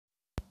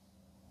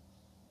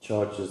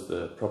Charge is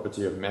the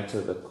property of matter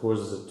that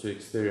causes it to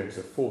experience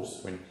a force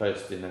when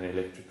placed in an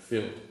electric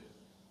field.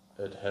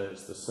 It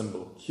has the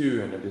symbol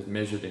Q and it is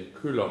measured in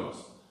coulombs,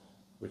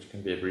 which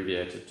can be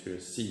abbreviated to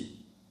a C.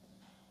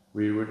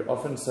 We would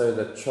often say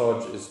that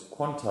charge is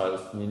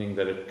quantized, meaning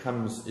that it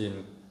comes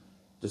in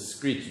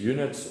discrete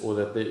units, or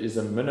that there is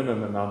a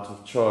minimum amount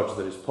of charge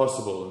that is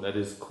possible, and that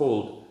is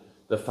called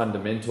the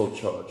fundamental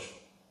charge,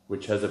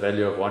 which has a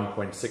value of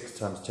 1.6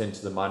 times 10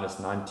 to the minus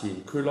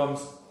 19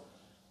 coulombs.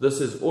 This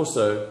is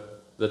also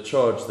the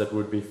charge that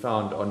would be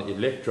found on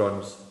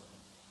electrons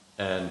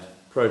and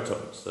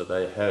protons. So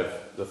they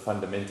have the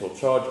fundamental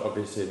charge.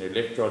 Obviously an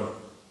electron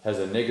has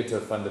a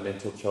negative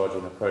fundamental charge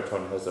and a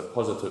proton has a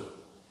positive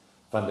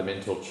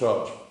fundamental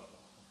charge.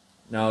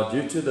 Now,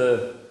 due to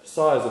the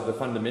size of the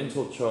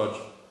fundamental charge,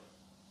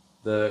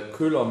 the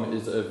coulomb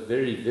is a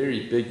very,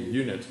 very big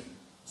unit.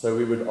 So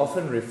we would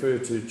often refer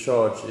to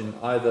charge in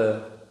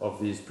either of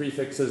these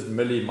prefixes,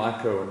 milli,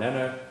 micro, or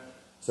nano.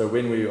 So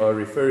when we are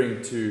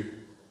referring to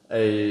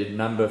a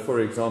number, for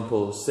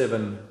example,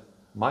 7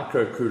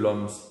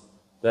 microcoulombs,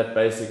 that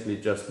basically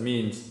just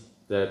means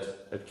that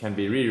it can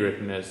be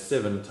rewritten as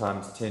 7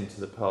 times 10 to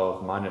the power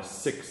of minus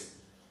 6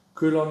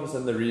 coulombs.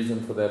 And the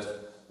reason for that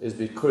is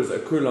because a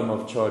coulomb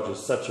of charge is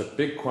such a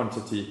big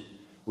quantity,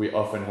 we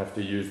often have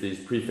to use these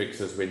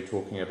prefixes when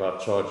talking about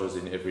charges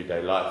in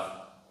everyday life.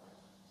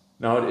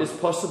 Now, it is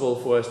possible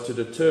for us to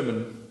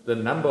determine the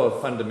number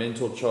of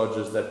fundamental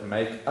charges that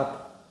make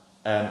up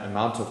an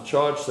amount of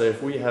charge. So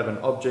if we have an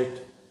object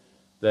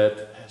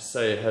that,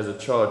 say, has a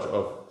charge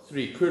of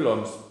 3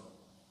 coulombs,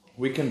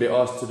 we can be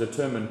asked to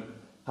determine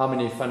how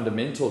many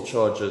fundamental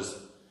charges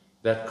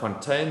that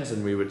contains,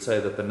 and we would say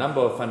that the number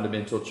of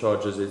fundamental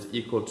charges is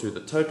equal to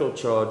the total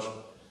charge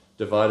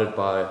divided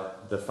by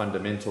the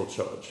fundamental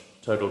charge.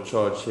 Total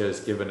charge here is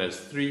given as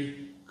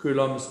 3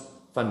 coulombs.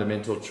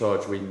 Fundamental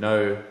charge we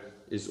know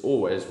is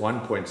always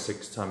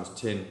 1.6 times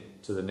 10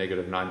 to the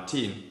negative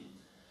 19.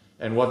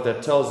 And what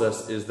that tells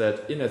us is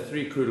that in a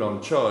 3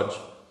 coulomb charge,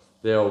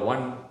 there are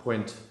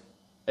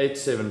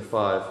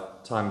 1.875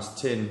 times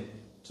 10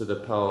 to the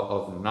power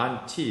of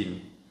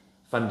 19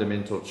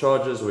 fundamental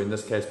charges, or in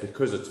this case,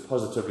 because it's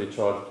positively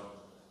charged,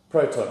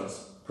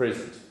 protons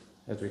present.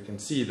 As we can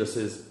see, this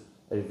is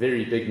a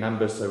very big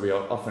number, so we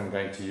are often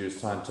going to use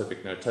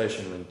scientific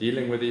notation when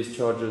dealing with these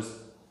charges.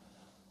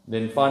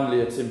 Then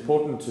finally, it's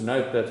important to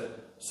note that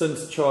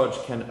since charge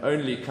can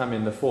only come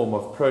in the form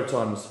of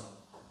protons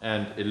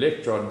and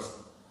electrons,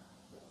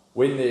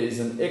 when there is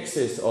an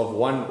excess of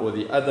one or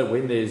the other,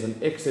 when there is an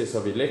excess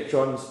of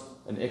electrons,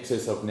 an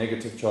excess of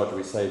negative charge,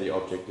 we say the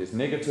object is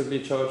negatively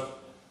charged.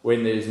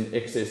 When there is an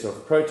excess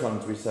of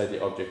protons, we say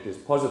the object is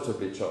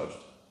positively charged.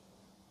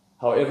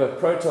 However,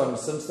 protons,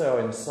 since they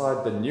are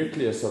inside the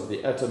nucleus of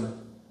the atom,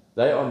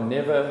 they are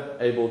never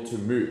able to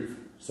move.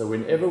 So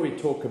whenever we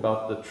talk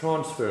about the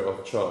transfer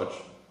of charge,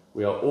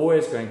 we are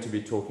always going to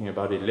be talking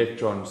about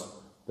electrons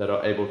that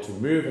are able to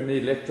move, and the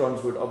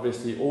electrons would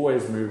obviously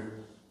always move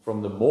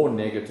from the more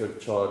negative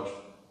charge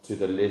to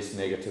the less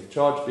negative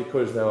charge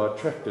because they are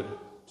attracted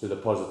to the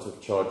positive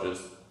charges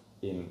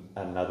in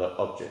another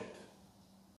object.